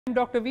I am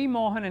Dr. V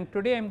Mohan, and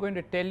today I am going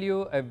to tell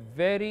you a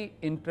very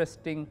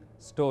interesting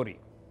story.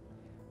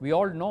 We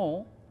all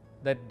know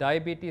that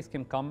diabetes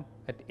can come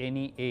at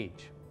any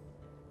age,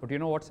 but you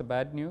know what's the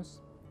bad news?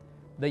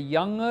 The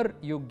younger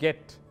you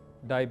get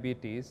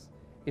diabetes,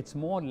 it's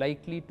more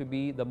likely to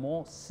be the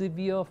more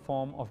severe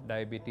form of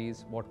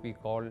diabetes, what we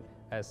call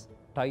as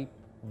type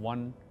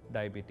 1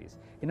 diabetes.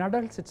 In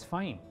adults it's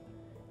fine.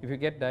 If you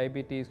get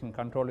diabetes, you can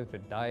control it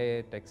with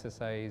diet,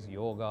 exercise,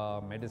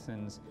 yoga,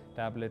 medicines,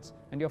 tablets,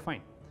 and you're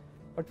fine.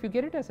 But if you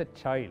get it as a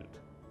child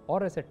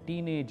or as a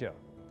teenager,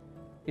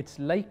 it's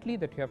likely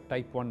that you have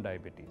type 1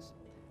 diabetes.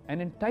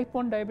 And in type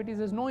 1 diabetes,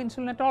 there's no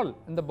insulin at all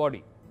in the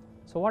body.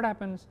 So what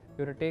happens?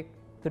 You have to take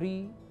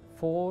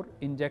 3-4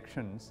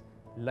 injections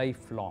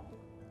lifelong.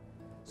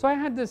 So I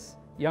had this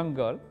young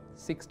girl,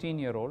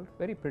 16-year-old,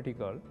 very pretty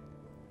girl.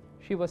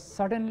 She was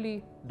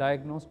suddenly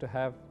diagnosed to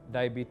have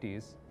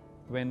diabetes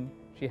when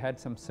she had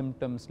some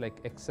symptoms like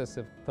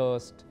excessive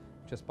thirst,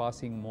 just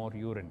passing more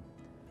urine.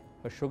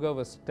 Her sugar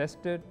was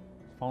tested,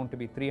 found to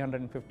be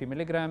 350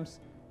 milligrams,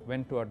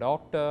 went to a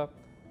doctor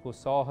who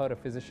saw her, a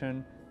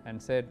physician,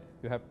 and said,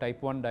 you have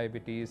type 1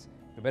 diabetes,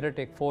 you better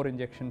take 4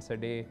 injections a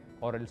day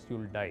or else you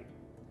will die.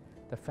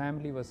 The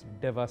family was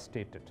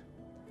devastated.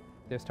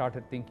 They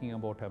started thinking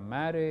about her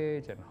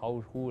marriage and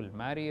who will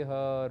marry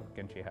her,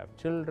 can she have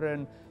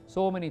children,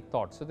 so many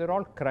thoughts. So they're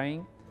all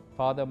crying,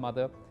 father,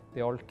 mother,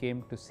 they all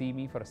came to see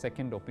me for a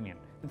second opinion.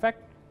 In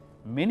fact,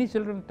 many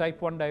children with type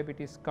 1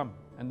 diabetes come,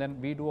 and then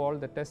we do all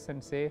the tests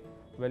and say,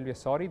 well, we are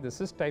sorry, this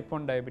is type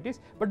 1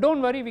 diabetes, but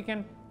don't worry, we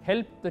can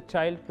help the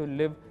child to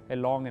live a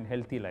long and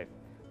healthy life.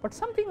 But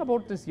something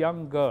about this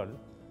young girl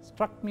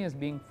struck me as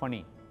being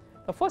funny.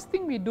 The first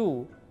thing we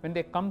do when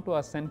they come to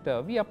our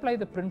center, we apply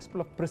the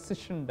principle of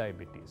precision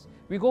diabetes.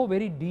 We go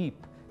very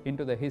deep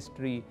into the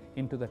history,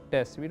 into the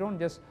tests. We don't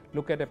just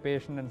look at a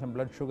patient and some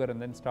blood sugar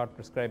and then start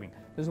prescribing.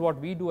 This is what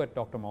we do at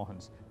Dr.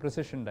 Mohan's,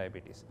 precision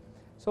diabetes.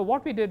 So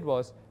what we did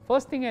was,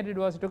 first thing I did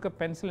was I took a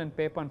pencil and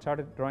paper and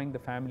started drawing the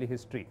family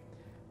history.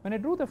 When I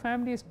drew the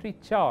family history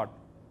chart,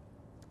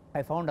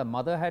 I found a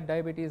mother had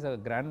diabetes, a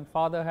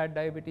grandfather had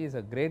diabetes,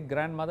 a great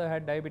grandmother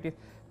had diabetes,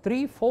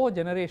 3-4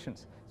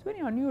 generations. It's very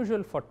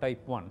unusual for type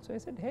 1. So I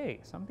said, hey,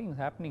 something is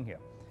happening here.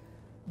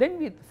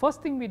 Then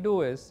first thing we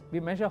do is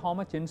we measure how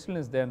much insulin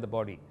is there in the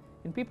body.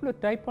 In people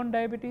with type 1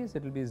 diabetes,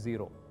 it will be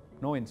 0,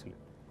 no insulin.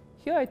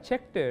 Here I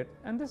checked it,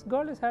 and this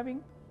girl is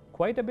having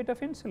quite a bit of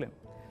insulin.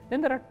 Then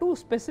there are 2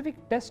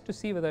 specific tests to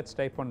see whether it's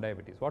type 1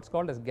 diabetes, what's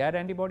called as GAD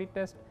antibody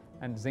test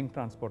and zinc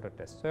transporter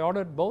test. So I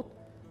ordered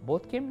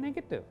both came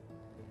negative.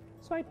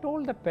 So I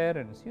told the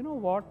parents, you know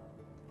what,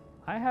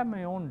 I have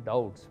my own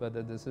doubts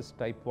whether this is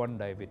type 1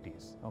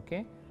 diabetes,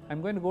 okay.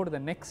 I'm going to go to the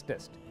next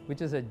test,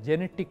 which is a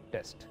genetic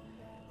test.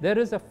 There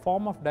is a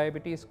form of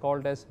diabetes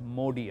called as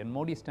MODY, and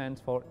MODY stands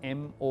for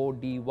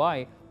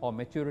MODY, or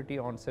maturity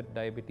onset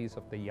diabetes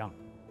of the young.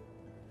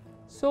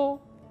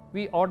 So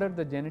we ordered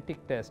the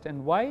genetic test,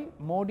 and why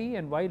MODY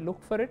and why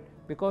look for it?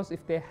 Because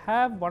if they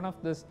have one of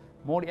this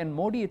MODY, and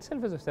MODY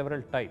itself is of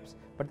several types,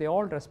 but they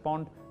all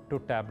respond to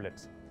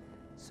tablets.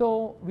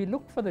 So we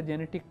looked for the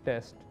genetic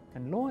test,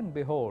 and lo and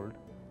behold,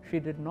 she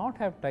did not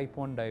have type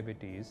 1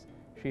 diabetes,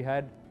 she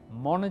had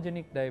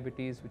monogenic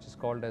diabetes, which is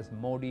called as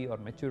MODY, or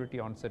maturity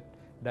onset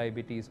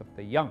diabetes of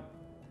the young.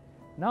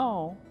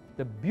 Now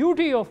the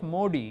beauty of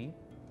MODY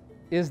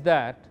is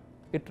that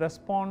it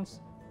responds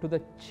to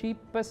the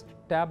cheapest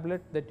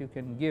tablet that you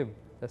can give,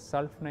 the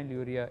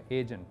sulfonylurea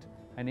agent,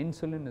 and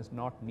insulin is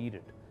not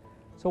needed.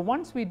 So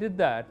once we did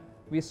that,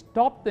 we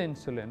stopped the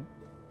insulin,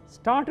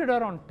 started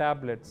her on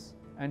tablets,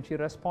 and she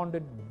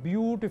responded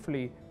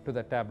beautifully to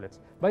the tablets.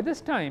 By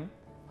this time,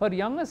 her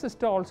younger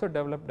sister also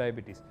developed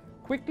diabetes.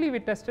 Quickly we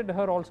tested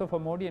her also for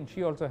MODY, and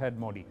she also had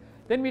MODY.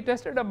 Then we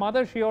tested her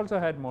mother, she also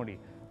had MODY.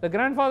 The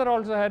grandfather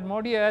also had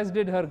MODY, as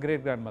did her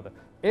great grandmother.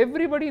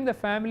 Everybody in the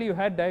family who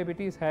had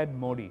diabetes had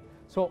MODY.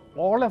 So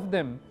all of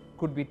them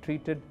could be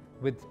treated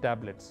with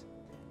tablets.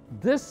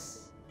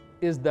 This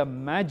is the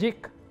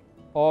magic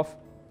of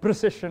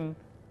precision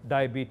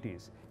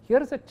diabetes. Here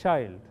is a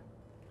child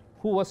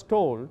who was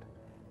told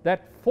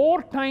that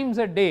 4 times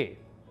a day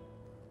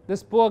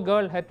this poor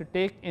girl had to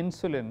take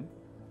insulin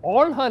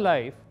all her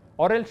life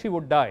or else she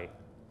would die.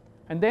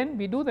 And then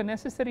we do the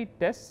necessary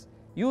tests,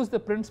 use the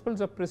principles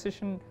of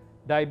precision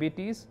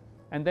diabetes,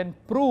 and then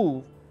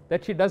prove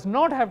that she does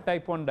not have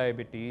type 1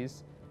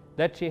 diabetes,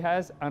 that she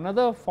has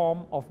another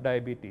form of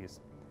diabetes.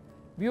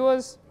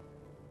 Viewers,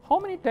 how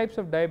many types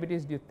of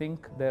diabetes do you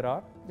think there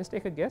are? Just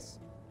take a guess.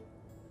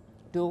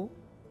 2,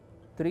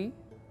 3.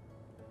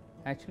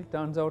 Actually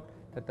turns out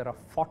that there are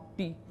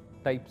 40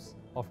 types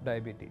of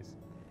diabetes.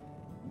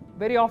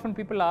 Very often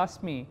people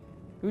ask me,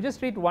 you just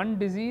treat one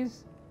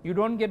disease, you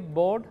don't get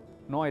bored?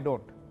 No, I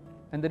don't.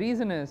 And the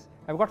reason is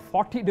I've got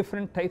 40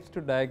 different types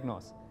to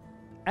diagnose.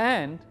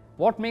 And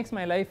what makes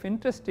my life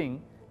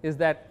interesting is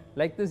that,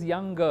 like this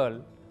young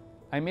girl,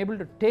 I'm able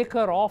to take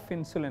her off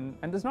insulin,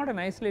 and this is not an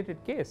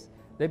isolated case.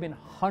 There have been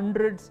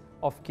hundreds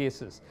of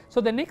cases.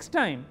 So the next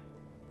time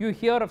you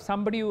hear of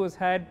somebody who has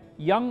had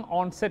young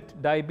onset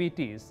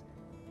diabetes,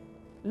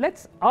 let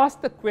us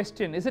ask the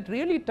question, is it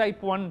really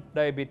type 1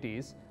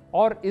 diabetes,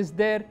 or is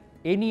there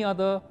any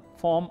other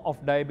form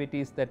of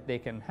diabetes that they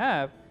can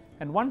have?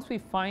 And once we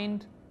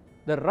find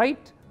the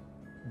right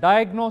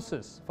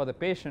diagnosis for the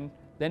patient,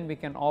 then we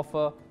can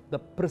offer the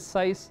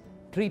precise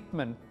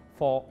treatment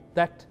for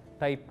that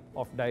type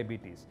of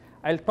diabetes.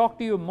 I will talk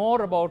to you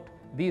more about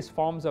these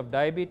forms of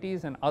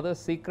diabetes and other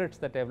secrets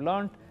that I have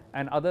learned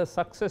and other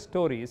success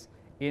stories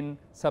in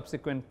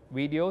subsequent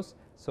videos.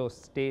 So,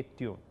 stay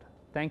tuned.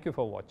 Thank you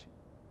for watching.